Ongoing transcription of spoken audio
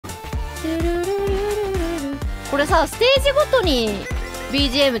これさ、ステージごとに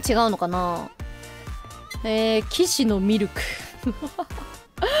BGM 違うのかな。騎士のミルク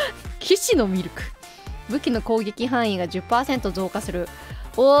騎士のミルク。武器の攻撃範囲が 10% 増加する。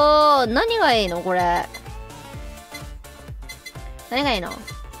おー、何がいいのこれ。何がいいの。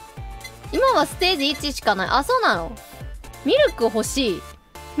今はステージ1しかない。あ、そうなの。ミルク欲しい。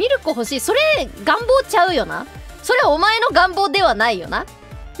ミルク欲しい。それ願望ちゃうよな。それお前の願望ではないよな。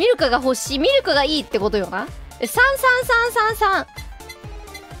ミルクが欲しい。ミルクがいいってことよな。33333。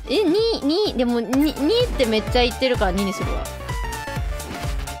2でも2ってめっちゃ言ってるから2にするわ。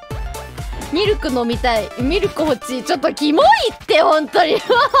ミルク飲みたい。ミルク欲しい。ちょっとキモいって本当に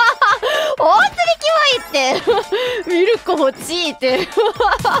本当にキモいってミルク欲しいって違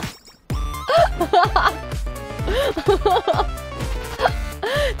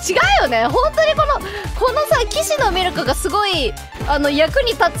うよね。本当にこのさ、騎士のミルクがすごい役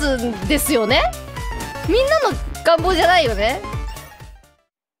に立つんですよね。みんなの願望じゃないよね。